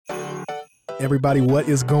Everybody, what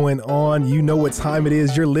is going on? You know what time it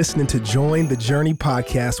is. You're listening to Join the Journey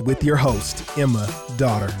podcast with your host, Emma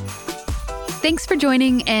Daughter. Thanks for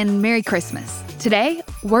joining and Merry Christmas. Today,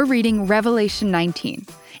 we're reading Revelation 19,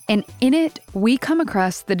 and in it, we come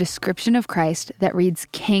across the description of Christ that reads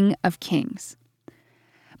King of Kings.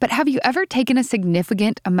 But have you ever taken a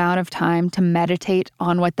significant amount of time to meditate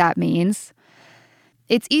on what that means?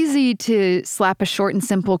 It's easy to slap a short and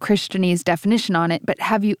simple Christianese definition on it, but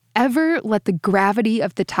have you ever let the gravity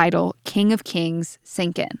of the title King of Kings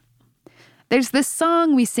sink in? There's this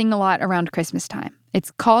song we sing a lot around Christmas time.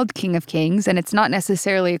 It's called King of Kings, and it's not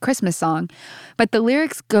necessarily a Christmas song, but the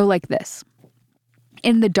lyrics go like this.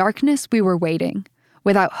 In the darkness we were waiting,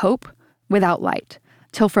 without hope, without light,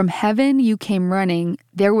 till from heaven you came running,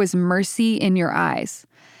 there was mercy in your eyes.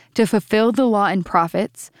 To fulfill the law and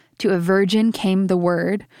prophets, to a virgin came the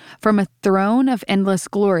word, from a throne of endless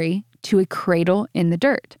glory to a cradle in the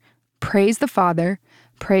dirt. Praise the Father,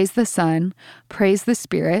 praise the Son, praise the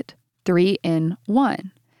Spirit, three in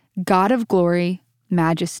one. God of glory,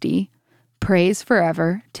 majesty, praise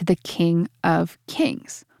forever to the King of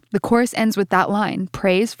Kings. The chorus ends with that line,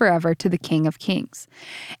 praise forever to the King of Kings.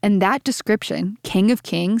 And that description, King of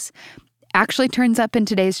Kings, actually turns up in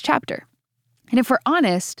today's chapter. And if we're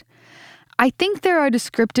honest, I think there are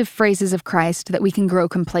descriptive phrases of Christ that we can grow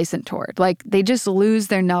complacent toward, like they just lose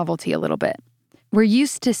their novelty a little bit. We're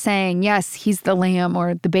used to saying, yes, he's the lamb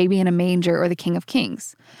or the baby in a manger or the King of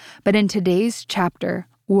Kings. But in today's chapter,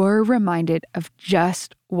 we're reminded of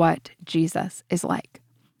just what Jesus is like.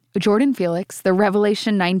 Jordan Felix, the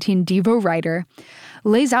Revelation 19 Devo writer,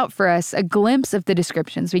 lays out for us a glimpse of the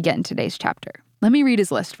descriptions we get in today's chapter. Let me read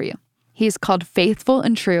his list for you. He is called faithful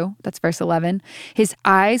and true, that's verse 11. His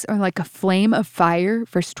eyes are like a flame of fire,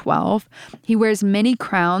 verse 12. He wears many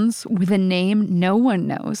crowns with a name no one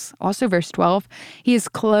knows, also verse 12. He is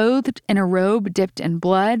clothed in a robe dipped in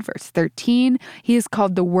blood, verse 13. He is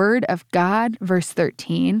called the Word of God, verse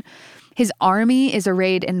 13. His army is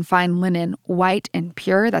arrayed in fine linen, white and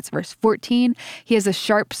pure. That's verse 14. He has a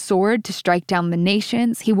sharp sword to strike down the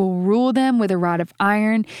nations. He will rule them with a rod of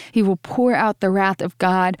iron. He will pour out the wrath of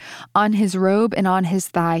God. On his robe and on his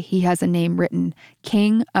thigh, he has a name written,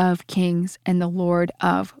 King of Kings and the Lord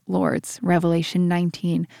of Lords. Revelation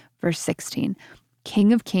 19, verse 16.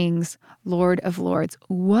 King of Kings, Lord of Lords.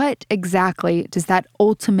 What exactly does that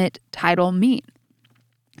ultimate title mean?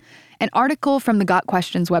 An article from the Got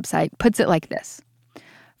Questions website puts it like this.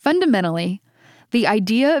 Fundamentally, the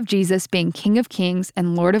idea of Jesus being King of Kings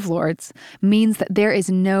and Lord of Lords means that there is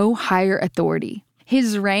no higher authority.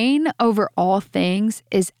 His reign over all things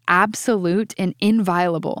is absolute and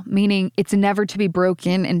inviolable, meaning it's never to be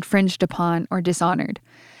broken, infringed upon, or dishonored.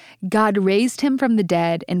 God raised him from the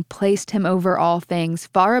dead and placed him over all things,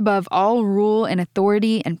 far above all rule and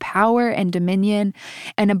authority and power and dominion,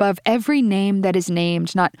 and above every name that is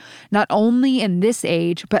named, not only in this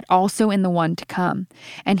age, but also in the one to come.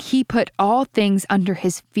 And he put all things under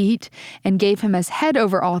his feet and gave him as head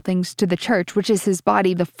over all things to the church, which is his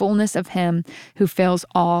body, the fullness of him who fills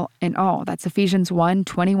all in all. That's Ephesians 1,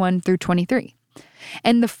 21 through 23.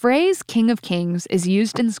 And the phrase King of Kings is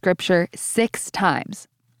used in Scripture 6 times.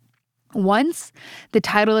 Once, the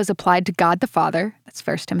title is applied to God the Father, that's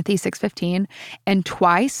 1 Timothy 6:15, and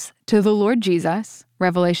twice to the Lord Jesus,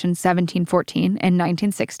 Revelation 17:14 and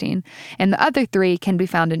 19:16, and the other 3 can be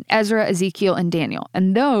found in Ezra, Ezekiel, and Daniel,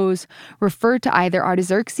 and those refer to either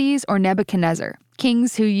Artaxerxes or Nebuchadnezzar,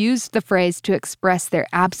 kings who used the phrase to express their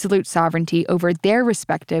absolute sovereignty over their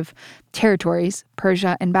respective territories,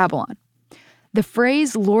 Persia and Babylon. The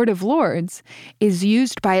phrase Lord of Lords is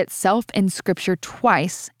used by itself in Scripture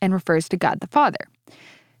twice and refers to God the Father.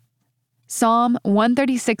 Psalm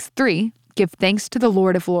 136:3, give thanks to the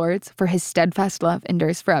Lord of Lords, for his steadfast love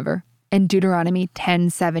endures forever, and Deuteronomy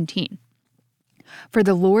 10:17. For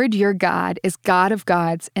the Lord your God is God of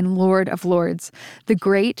gods and Lord of lords, the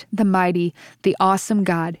great, the mighty, the awesome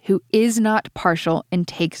God, who is not partial and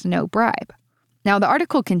takes no bribe. Now, the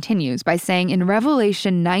article continues by saying in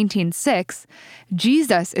Revelation 19:6,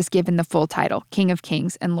 Jesus is given the full title, King of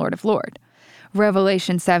Kings and Lord of Lords.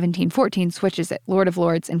 Revelation 17:14 switches it, Lord of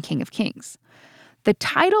Lords and King of Kings. The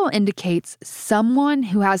title indicates someone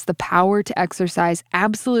who has the power to exercise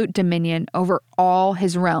absolute dominion over all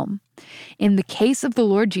his realm. In the case of the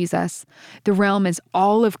Lord Jesus, the realm is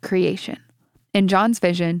all of creation. In John's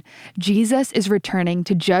vision, Jesus is returning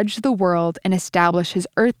to judge the world and establish his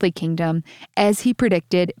earthly kingdom as he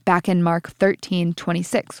predicted back in Mark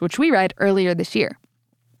 13:26, which we read earlier this year.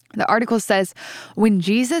 The article says, when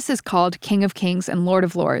Jesus is called King of Kings and Lord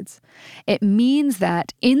of Lords, it means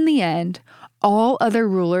that in the end, All other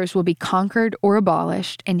rulers will be conquered or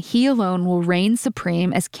abolished, and he alone will reign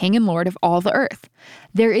supreme as king and lord of all the earth.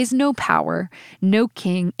 There is no power, no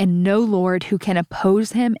king, and no lord who can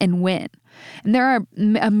oppose him and win. And there are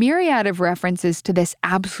a myriad of references to this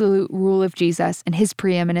absolute rule of Jesus and his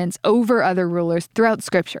preeminence over other rulers throughout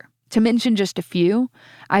Scripture. To mention just a few,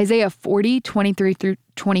 Isaiah 40, 23 through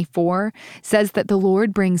 24 says that the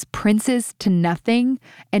Lord brings princes to nothing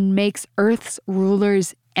and makes earth's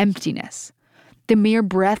rulers emptiness. The mere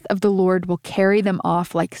breath of the Lord will carry them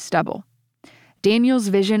off like stubble. Daniel's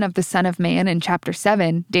vision of the Son of Man in chapter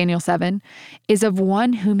 7, Daniel 7, is of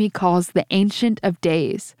one whom he calls the Ancient of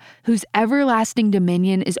Days, whose everlasting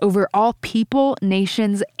dominion is over all people,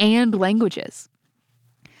 nations, and languages.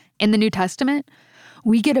 In the New Testament,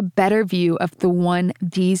 we get a better view of the one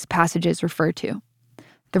these passages refer to.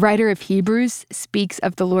 The writer of Hebrews speaks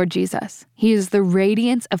of the Lord Jesus. He is the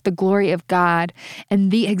radiance of the glory of God and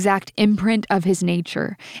the exact imprint of his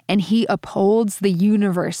nature, and he upholds the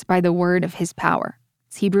universe by the word of his power.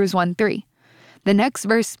 It's Hebrews 1:3. The next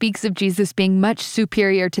verse speaks of Jesus being much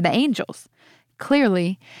superior to the angels.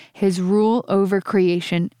 Clearly, his rule over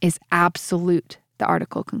creation is absolute, the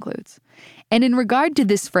article concludes. And in regard to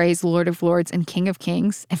this phrase, Lord of Lords and King of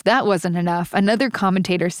Kings, if that wasn't enough, another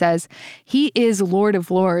commentator says, he is Lord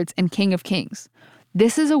of Lords and King of Kings.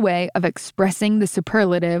 This is a way of expressing the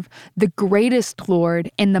superlative, the greatest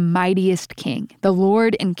Lord and the mightiest King, the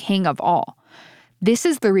Lord and King of all. This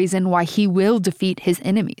is the reason why he will defeat his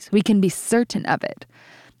enemies. We can be certain of it.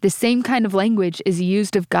 The same kind of language is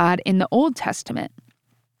used of God in the Old Testament.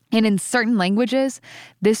 And in certain languages,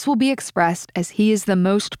 this will be expressed as he is the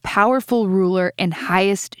most powerful ruler and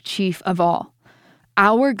highest chief of all.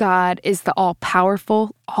 Our God is the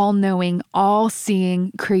all-powerful, all-knowing,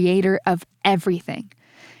 all-seeing creator of everything.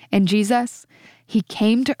 And Jesus, he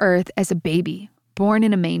came to earth as a baby, born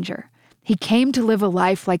in a manger. He came to live a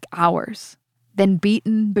life like ours, then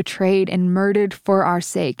beaten, betrayed, and murdered for our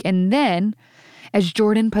sake. And then, as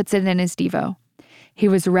Jordan puts it in his Devo, he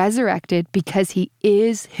was resurrected because he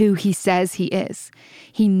is who he says he is.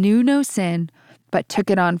 He knew no sin, but took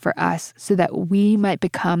it on for us so that we might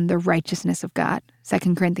become the righteousness of God.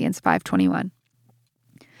 2 Corinthians 5:21.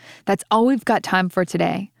 That's all we've got time for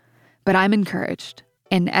today, but I'm encouraged.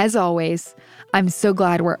 And as always, I'm so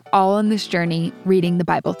glad we're all on this journey reading the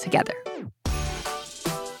Bible together.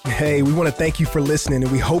 Hey, we want to thank you for listening,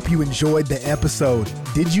 and we hope you enjoyed the episode.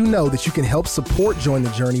 Did you know that you can help support Join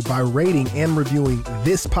the Journey by rating and reviewing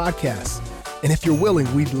this podcast? And if you're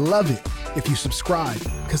willing, we'd love it if you subscribe,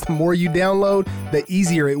 because the more you download, the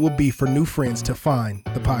easier it will be for new friends to find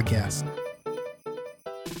the podcast.